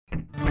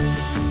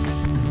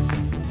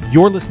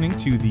You're listening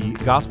to the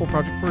Gospel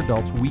Project for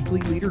Adults weekly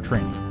leader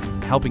training,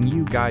 helping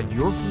you guide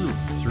your group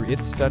through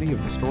its study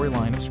of the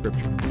storyline of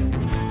Scripture.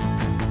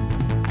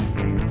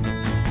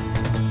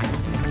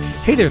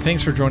 Hey there,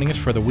 thanks for joining us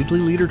for the weekly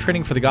leader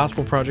training for the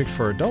Gospel Project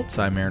for Adults.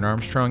 I'm Aaron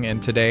Armstrong,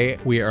 and today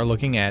we are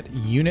looking at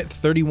Unit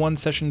 31,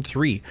 Session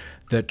 3,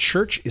 The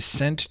Church is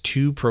Sent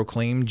to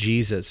Proclaim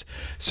Jesus.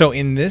 So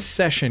in this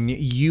session,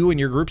 you and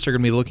your groups are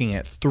going to be looking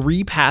at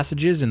 3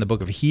 passages in the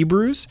book of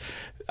Hebrews,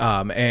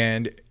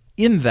 and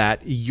in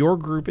that, your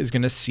group is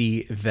going to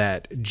see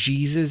that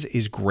Jesus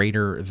is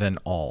greater than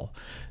all.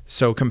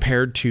 So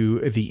compared to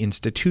the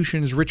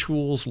institutions,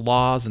 rituals,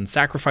 laws, and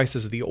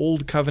sacrifices of the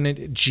Old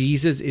Covenant,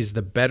 Jesus is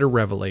the better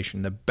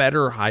revelation, the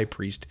better high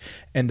priest,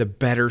 and the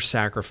better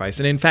sacrifice.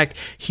 And in fact,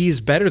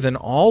 he's better than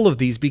all of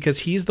these because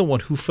he's the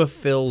one who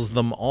fulfills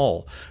them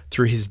all.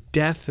 Through his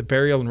death,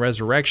 burial, and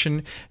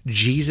resurrection,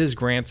 Jesus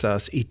grants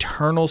us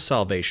eternal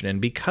salvation. And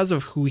because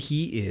of who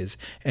he is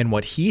and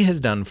what he has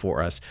done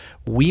for us,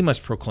 we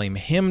must proclaim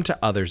him to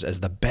others as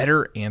the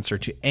better answer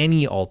to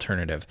any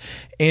alternative.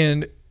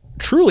 And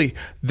truly,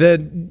 the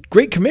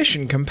Great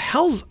Commission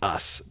compels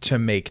us to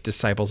make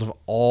disciples of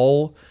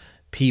all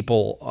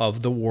people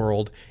of the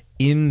world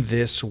in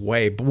this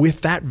way, but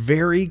with that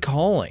very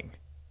calling.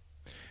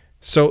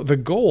 So the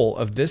goal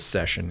of this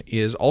session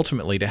is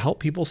ultimately to help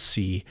people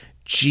see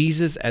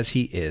Jesus as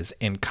he is,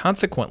 and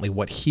consequently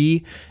want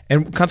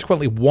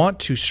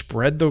to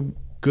spread the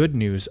good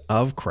news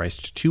of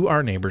Christ to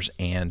our neighbors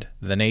and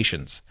the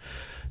nations.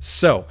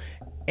 So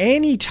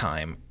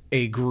anytime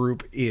a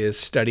group is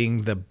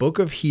studying the book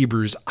of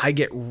Hebrews, I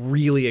get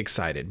really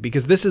excited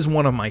because this is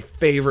one of my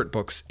favorite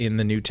books in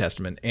the New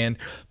Testament. And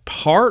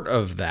part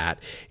of the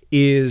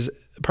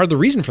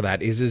reason for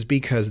that is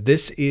because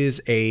this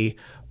is a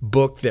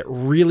book that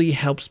really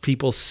helps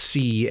people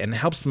see and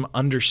helps them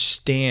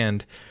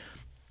understand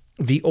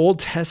the Old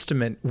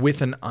Testament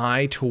with an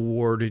eye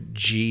toward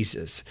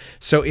Jesus.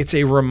 So it's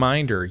a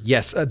reminder,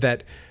 yes,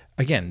 that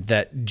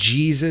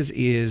Jesus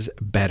is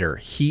better.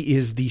 He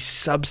is the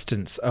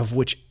substance of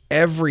which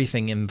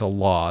everything in the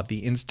law,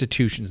 the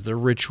institutions, the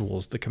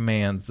rituals, the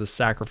commands, the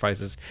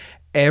sacrifices,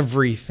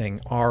 everything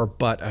are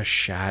but a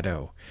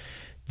shadow.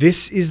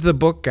 This is the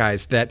book,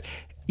 guys, that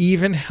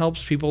even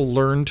helps people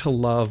learn to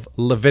love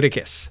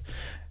Leviticus.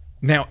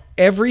 Now,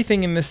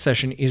 everything in this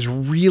session is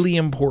really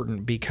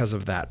important because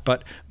of that,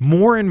 but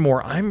more and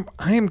more, I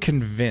am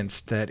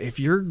convinced that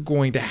if you're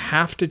going to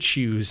have to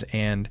choose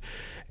and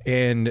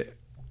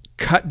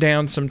cut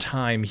down some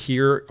time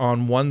here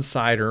on one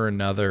side or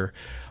another,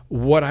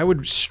 what I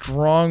would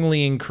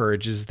strongly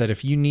encourage is that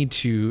if you need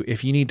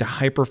to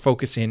hyper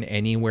focus in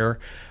anywhere,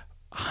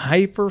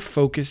 hyper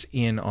focus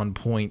in on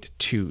point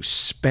 2.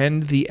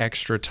 Spend the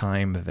extra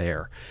time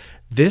there.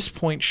 This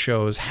point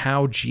shows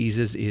how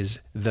Jesus is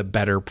the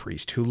better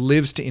priest who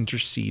lives to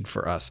intercede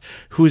for us,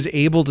 who is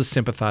able to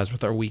sympathize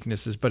with our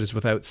weaknesses but is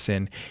without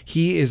sin.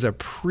 He is a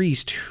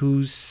priest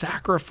whose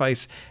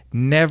sacrifice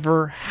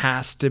never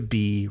has to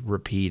be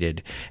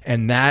repeated.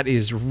 And that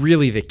is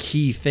really the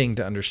key thing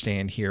to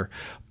understand here.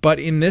 But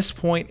in this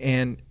point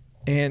and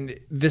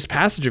this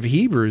passage of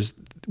Hebrews,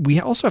 we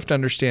also have to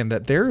understand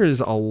that there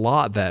is a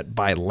lot that,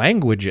 by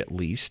language at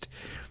least,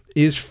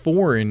 is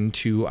foreign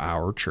to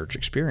our church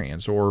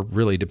experience, or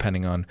really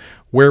depending on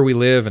where we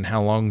live and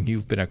how long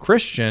you've been a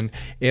Christian,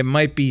 it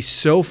might be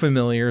so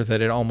familiar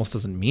that it almost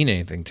doesn't mean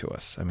anything to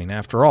us. I mean,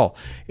 after all,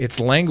 it's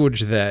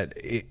language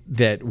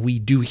that we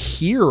do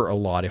hear a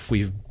lot if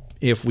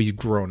we've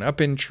grown up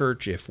in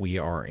church, if we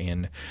are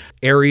in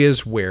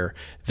areas where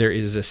there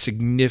is a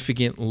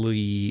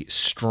significantly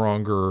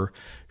stronger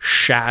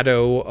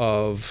shadow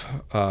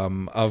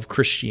of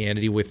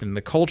Christianity within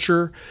the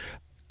culture.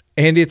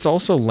 And it's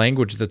also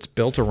language that's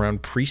built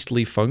around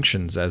priestly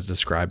functions as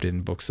described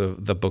in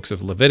the books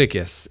of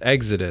Leviticus,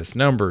 Exodus,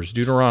 Numbers,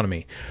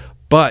 Deuteronomy.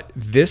 But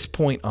this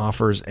point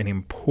offers an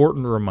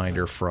important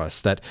reminder for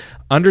us that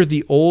under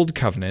the Old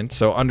Covenant,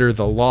 so under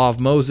the law of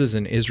Moses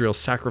and Israel's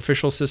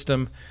sacrificial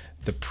system,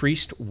 the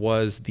priest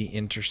was the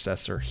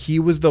intercessor. He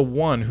was the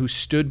one who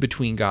stood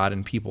between God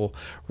and people,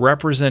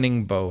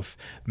 representing both,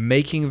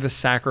 making the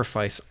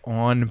sacrifice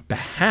on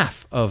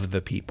behalf of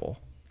the people.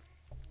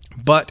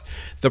 But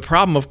the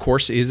problem, of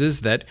course, is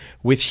that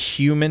with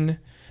human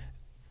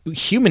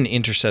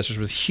intercessors,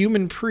 with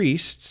human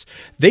priests,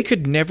 they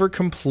could never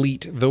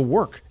complete the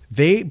work.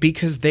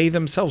 Because they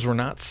themselves were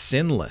not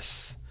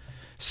sinless.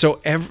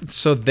 So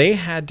they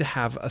had to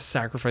have a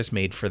sacrifice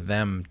made for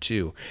them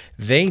too.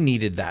 They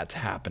needed that to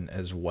happen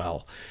as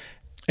well.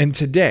 And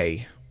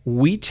today,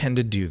 we tend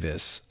to do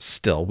this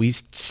still. We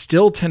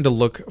still tend to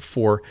look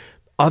for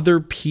other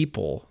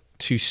people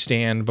to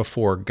stand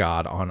before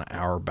God on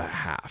our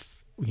behalf.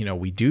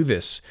 We do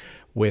this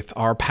with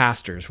our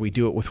pastors. We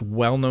do it with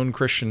well-known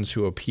Christians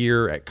who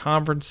appear at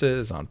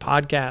conferences, on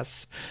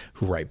podcasts,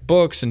 who write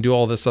books and do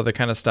all this other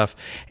kind of stuff.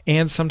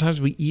 And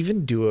sometimes we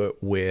even do it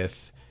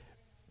with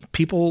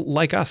people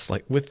like us,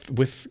 like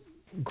with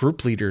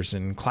group leaders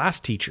and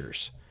class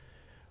teachers.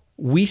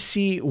 We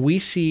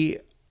see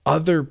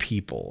other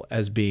people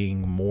as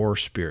being more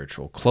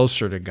spiritual,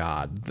 closer to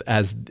God,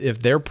 as if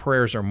their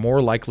prayers are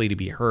more likely to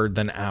be heard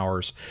than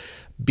ours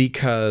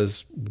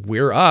because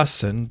we're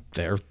us and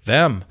they're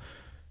them.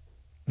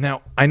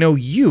 Now, I know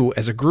you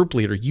as a group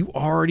leader, you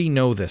already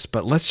know this,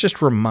 but let's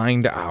just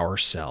remind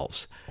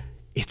ourselves,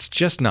 it's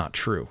just not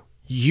true.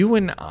 You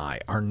and I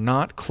are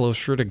not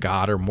closer to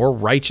God or more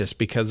righteous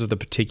because of the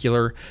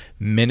particular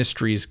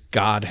ministries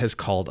God has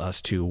called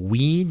us to.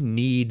 We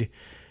need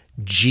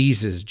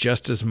Jesus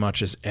just as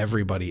much as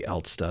everybody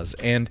else does.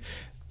 And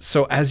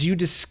so as you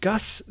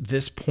discuss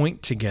this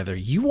point together,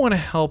 you want to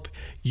help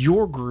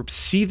your group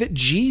see that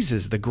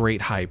Jesus, the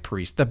great high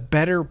priest, the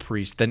better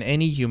priest than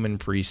any human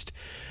priest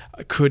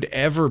could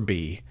ever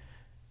be,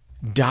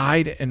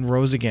 died and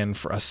rose again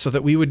for us so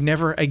that we would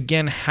never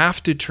again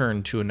have to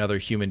turn to another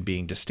human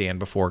being to stand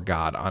before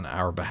God on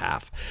our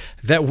behalf.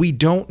 That we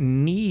don't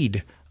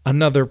need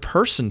another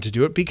person to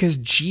do it because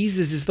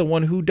Jesus is the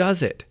one who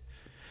does it.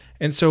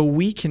 And so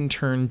we can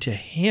turn to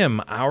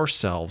him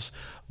ourselves,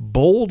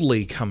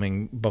 boldly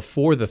coming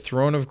before the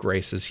throne of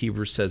grace, as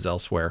Hebrews says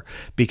elsewhere,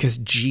 because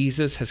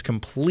Jesus has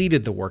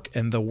completed the work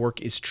and the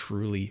work is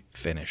truly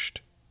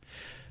finished.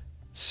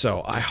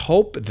 So I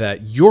hope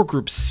that your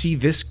groups see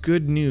this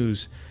good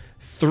news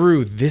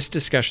through this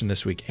discussion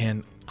this week,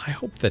 and I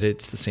hope that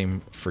it's the same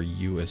for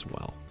you as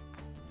well.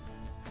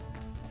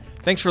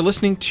 Thanks for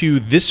listening to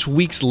this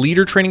week's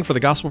Leader Training for the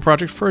Gospel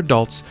Project for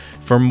Adults.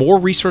 For more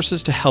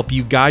resources to help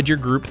you guide your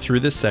group through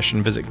this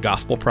session, visit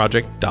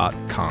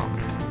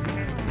gospelproject.com.